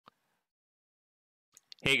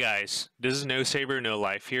Hey guys, this is No Saber No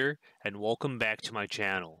Life here, and welcome back to my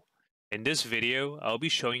channel. In this video, I'll be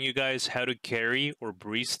showing you guys how to carry or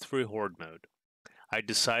breeze through horde mode. I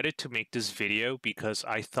decided to make this video because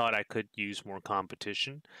I thought I could use more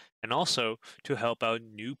competition, and also to help out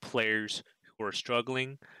new players who are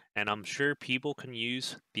struggling, and I'm sure people can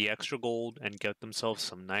use the extra gold and get themselves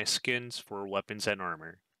some nice skins for weapons and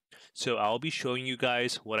armor. So I'll be showing you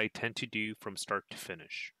guys what I tend to do from start to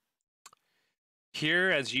finish.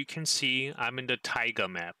 Here, as you can see, I'm in the taiga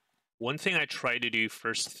map. One thing I try to do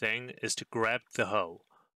first thing is to grab the hoe.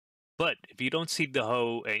 But if you don't see the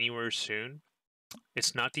hoe anywhere soon,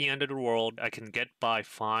 it's not the end of the world. I can get by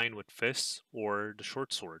fine with fists or the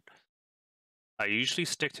short sword. I usually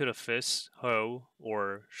stick to the fist, hoe,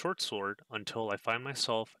 or short sword until I find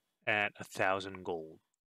myself at 1,000 gold.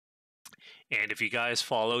 And if you guys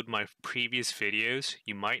followed my previous videos,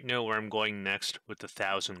 you might know where I'm going next with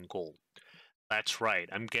 1,000 gold. That's right,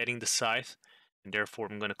 I'm getting the scythe, and therefore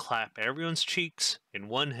I'm going to clap everyone's cheeks in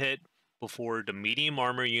one hit before the medium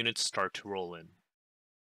armor units start to roll in.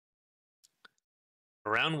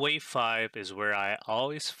 Around wave 5 is where I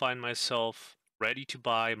always find myself ready to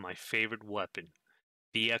buy my favorite weapon,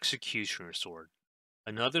 the Executioner Sword.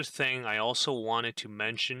 Another thing I also wanted to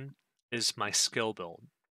mention is my skill build.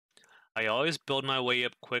 I always build my way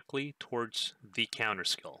up quickly towards the counter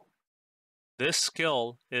skill. This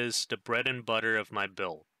skill is the bread and butter of my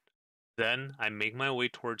build. Then I make my way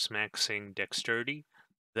towards maxing dexterity,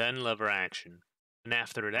 then lever action. And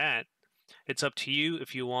after that, it's up to you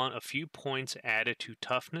if you want a few points added to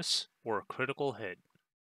toughness or a critical hit.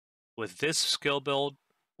 With this skill build,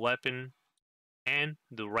 weapon, and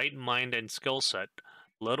the right mind and skill set,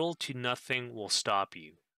 little to nothing will stop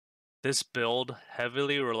you. This build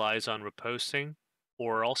heavily relies on riposting,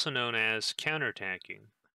 or also known as counterattacking.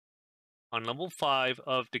 On level 5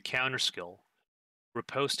 of the counter skill,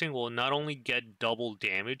 riposting will not only get double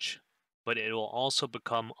damage, but it will also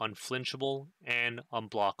become unflinchable and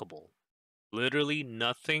unblockable. Literally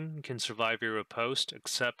nothing can survive your riposte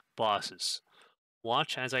except bosses.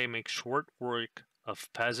 Watch as I make short work of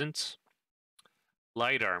peasants,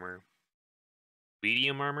 light armor,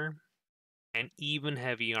 medium armor, and even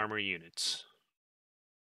heavy armor units.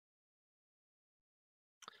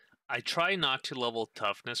 I try not to level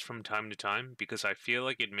toughness from time to time because I feel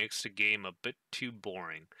like it makes the game a bit too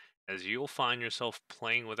boring, as you'll find yourself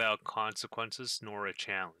playing without consequences nor a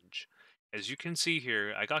challenge. As you can see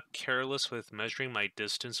here, I got careless with measuring my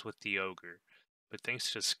distance with the ogre, but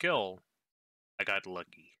thanks to skill, I got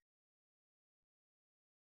lucky.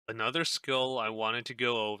 Another skill I wanted to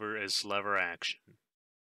go over is lever action.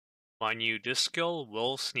 Mind you, this skill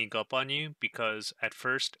will sneak up on you because at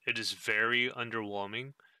first it is very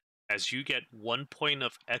underwhelming, as you get 1 point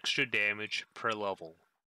of extra damage per level.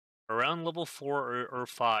 Around level 4 or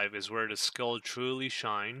 5 is where the skill truly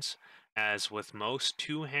shines, as with most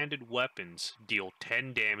two-handed weapons deal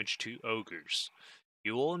 10 damage to ogres.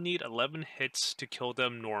 You will need 11 hits to kill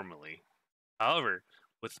them normally. However,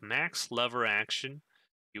 with max lever action,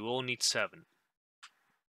 you will need 7.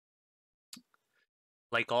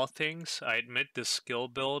 Like all things, I admit this skill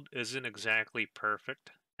build isn't exactly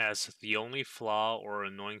perfect, as the only flaw or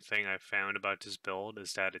annoying thing I've found about this build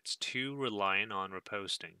is that it's too reliant on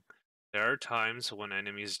riposting. There are times when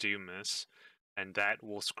enemies do miss, and that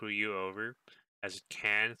will screw you over, as it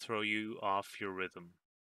can throw you off your rhythm.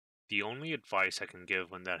 The only advice I can give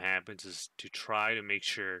when that happens is to try to make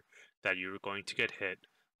sure that you're going to get hit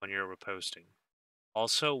when you're riposting.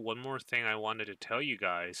 Also, one more thing I wanted to tell you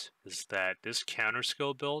guys is that this counter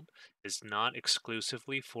skill build is not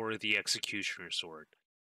exclusively for the Executioner Sword.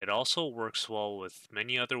 It also works well with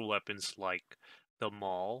many other weapons like the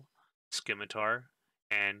Maul, Scimitar,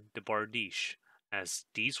 and the Bardiche, as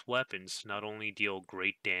these weapons not only deal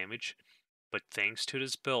great damage, but thanks to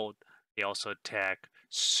this build, they also attack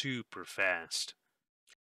super fast.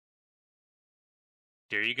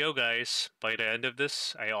 There you go, guys. By the end of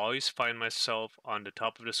this, I always find myself on the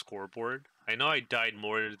top of the scoreboard. I know I died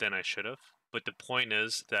more than I should have, but the point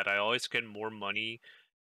is that I always get more money,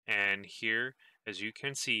 and here, as you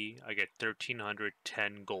can see, I get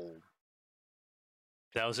 1,310 gold.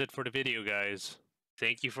 That was it for the video, guys.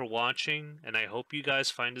 Thank you for watching, and I hope you guys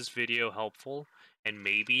find this video helpful, and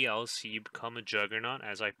maybe I'll see you become a juggernaut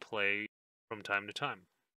as I play from time to time.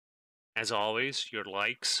 As always, your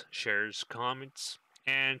likes, shares, comments,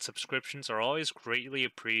 and subscriptions are always greatly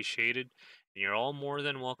appreciated, and you're all more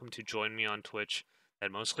than welcome to join me on Twitch.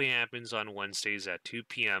 That mostly happens on Wednesdays at 2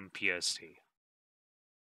 p.m. PST.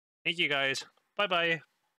 Thank you guys. Bye bye.